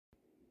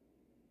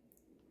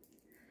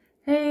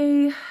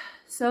Hey,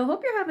 so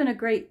hope you're having a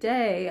great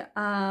day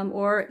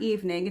or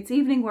evening. It's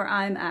evening where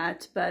I'm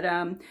at, but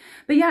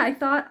yeah, I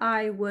thought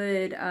I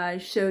would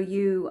show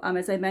you,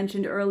 as I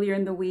mentioned earlier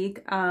in the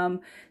week,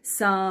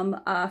 some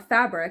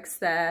fabrics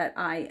that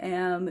I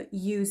am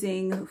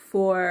using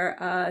for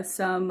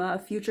some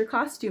future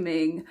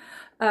costuming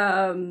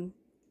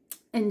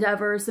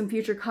endeavors, some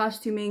future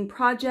costuming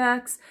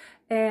projects.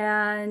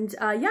 And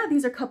yeah,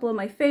 these are a couple of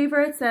my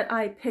favorites that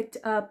I picked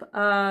up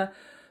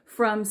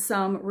from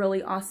some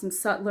really awesome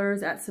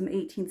sutlers at some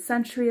 18th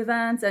century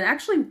events. And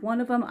actually one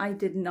of them I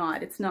did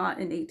not. It's not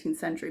an 18th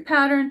century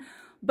pattern,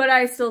 but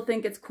I still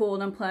think it's cool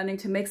and I'm planning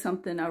to make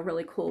something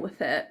really cool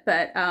with it.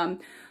 But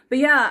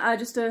yeah,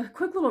 just a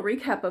quick little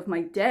recap of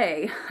my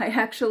day. I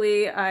had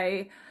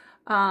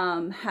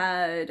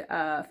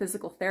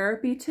physical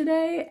therapy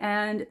today,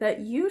 and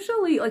that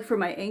usually, like for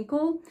my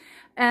ankle,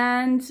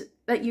 and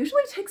that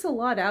usually takes a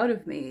lot out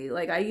of me.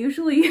 Like I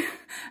usually,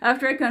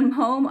 after I come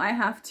home, I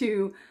have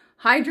to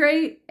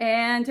hydrate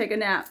and take a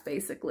nap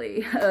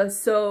basically.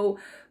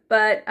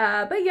 But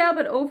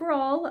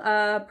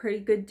overall, pretty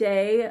good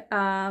day.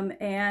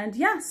 And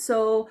yeah,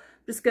 so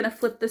I'm just gonna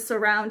flip this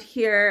around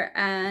here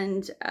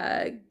and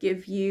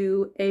give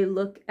you a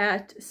look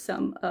at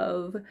some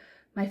of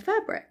my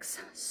fabrics.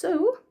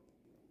 So,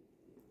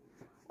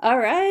 all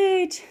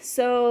right,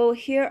 so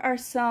here are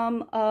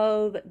some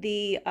of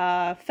the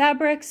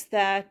fabrics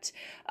that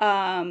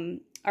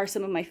are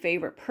some of my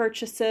favorite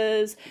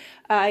purchases.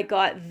 I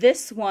got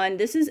this one.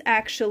 This is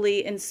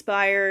actually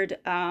inspired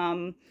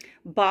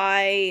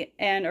by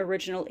an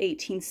original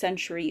 18th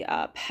century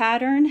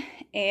pattern,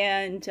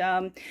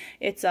 and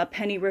it's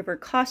Penny River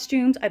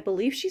Costumes. I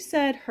believe she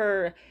said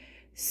her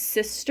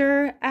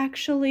sister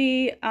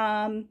actually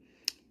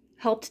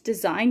helped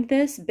design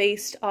this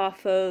based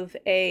off of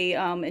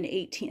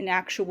an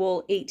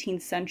actual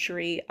 18th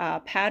century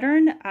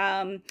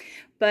pattern.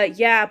 But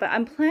yeah, but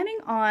I'm planning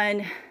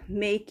on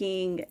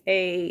making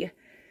a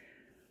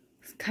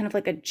kind of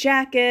like a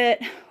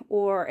jacket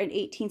or an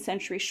 18th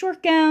century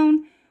short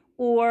gown,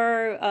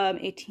 or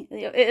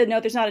no,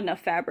 there's not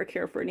enough fabric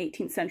here for an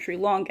 18th century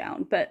long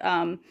gown, but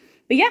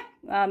yeah,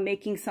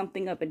 making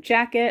something of a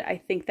jacket. I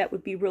think that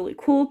would be really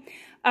cool.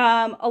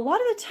 A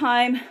lot of the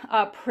time,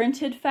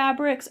 printed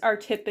fabrics are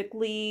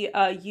typically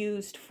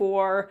used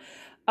for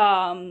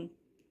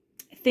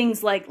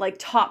things like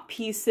top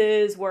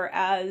pieces,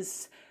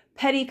 whereas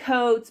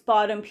petticoats,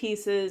 bottom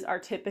pieces are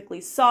typically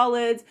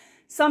solids,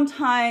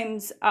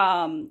 sometimes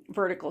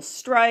vertical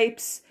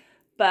stripes,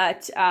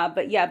 but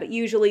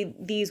usually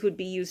these would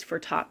be used for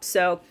tops.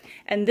 So,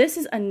 and this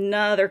is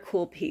another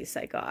cool piece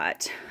I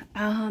got.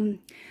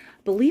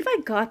 Believe I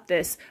got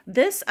this.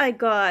 This I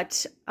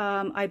got,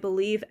 I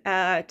believe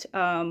at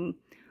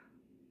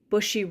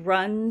Bushy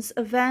Run's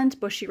event,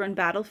 Bushy Run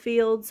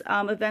Battlefields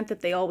event that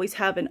they always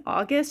have in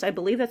August. I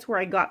believe that's where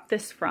I got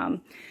this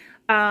from.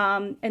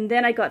 And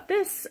then I got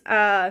this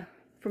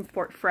from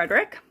Fort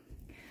Frederick,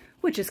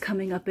 which is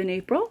coming up in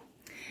April.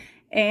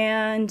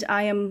 And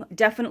I am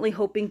definitely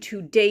hoping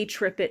to day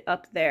trip it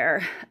up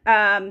there.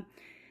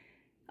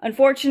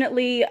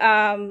 Unfortunately,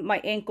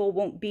 my ankle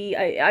won't be,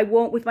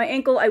 with my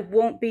ankle, I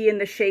won't be in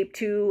the shape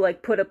to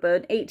like put up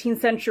an 18th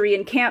century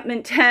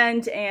encampment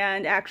tent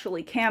and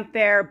actually camp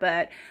there,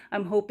 but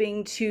I'm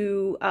hoping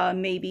to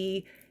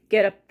maybe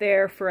get up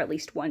there for at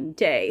least one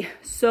day.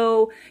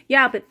 So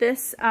yeah, but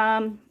this,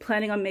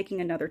 planning on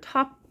making another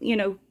top,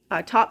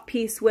 top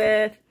piece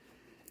with.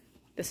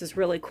 This is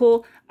really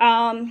cool.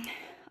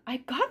 I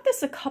got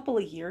this a couple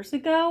of years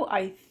ago.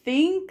 I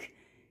think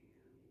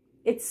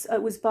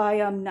it was by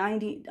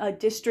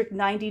District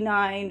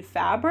 99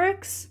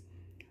 Fabrics.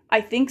 I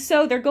think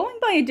so. They're going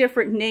by a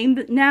different name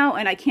now,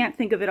 and I can't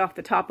think of it off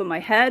the top of my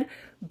head,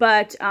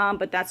 but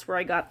that's where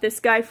I got this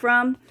guy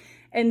from.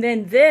 And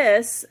then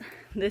this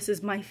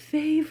is my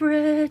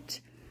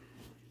favorite.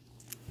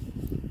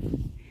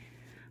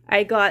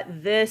 I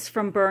got this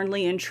from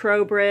Burnley and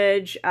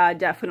Trowbridge.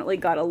 Definitely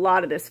got a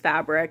lot of this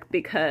fabric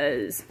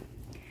because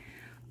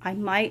I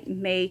might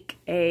make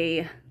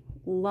a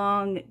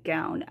long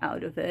gown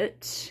out of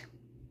it.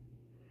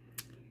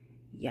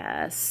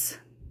 Yes,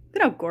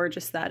 look at how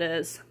gorgeous that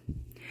is.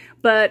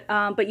 But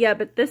yeah,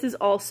 but this is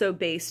also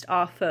based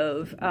off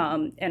of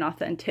an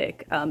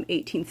authentic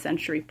 18th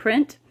century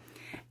print.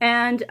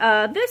 And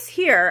this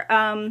here,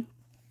 I'm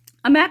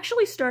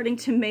actually starting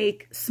to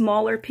make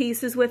smaller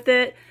pieces with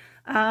it.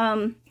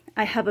 I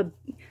have a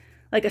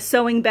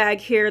sewing bag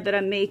here that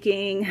I'm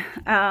making,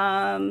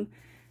 and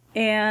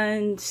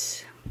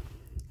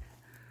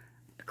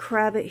a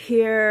cravat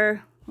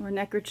here, or a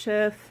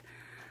neckerchief,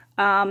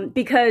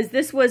 because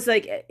this was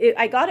like,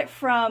 I got it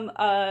from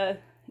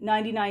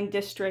 99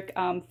 District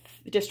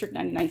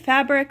 99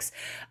 Fabrics,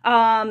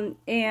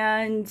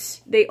 and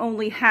they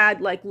only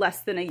had like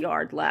less than a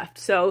yard left,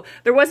 so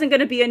there wasn't going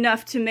to be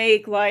enough to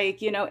make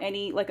like,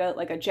 any like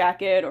a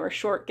jacket or a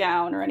short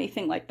gown or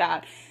anything like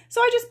that. So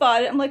I just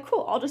bought it. I'm like,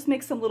 cool, I'll just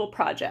make some little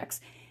projects.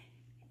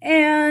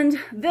 And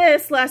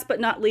this, last but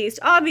not least,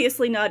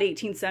 obviously not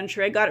 18th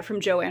century. I got it from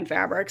Joann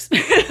Fabrics,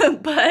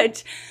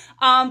 but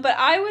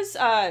I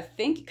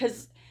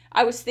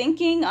was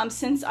thinking,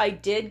 since I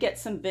did get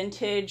some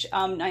vintage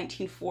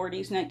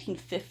 1940s,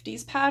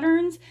 1950s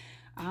patterns,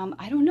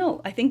 I don't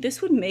know. I think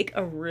this would make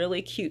a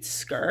really cute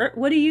skirt.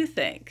 What do you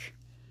think?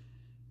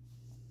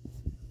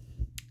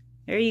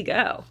 There you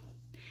go.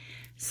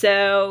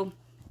 So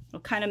it'll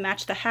kind of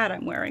match the hat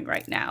I'm wearing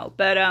right now.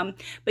 But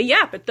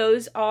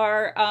those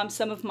are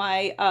some of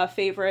my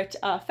favorite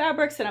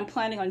fabrics that I'm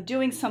planning on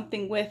doing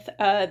something with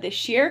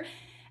this year.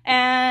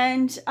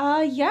 And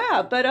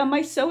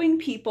my sewing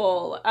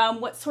people,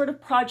 what sort of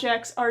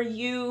projects are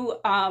you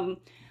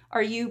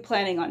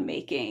planning on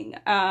making?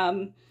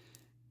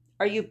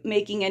 Are you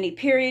making any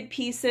period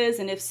pieces?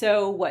 And if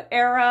so, what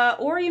era?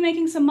 Or are you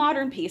making some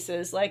modern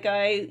pieces like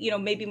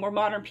maybe more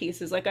modern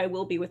pieces like I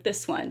will be with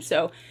this one?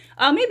 So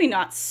maybe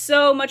not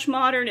so much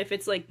modern if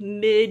it's like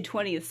mid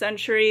 20th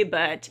century,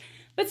 but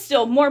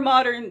still more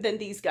modern than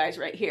these guys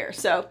right here.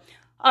 So,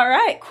 all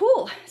right,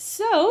 cool.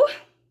 So,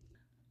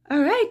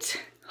 all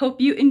right. Hope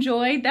you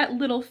enjoyed that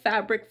little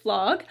fabric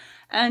vlog,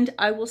 and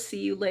I will see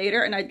you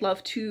later. And I'd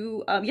love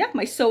to,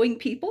 my sewing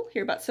people,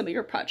 hear about some of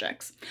your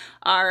projects.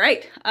 All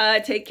right,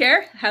 take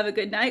care. Have a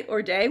good night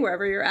or day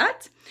wherever you're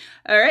at.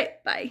 All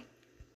right, bye.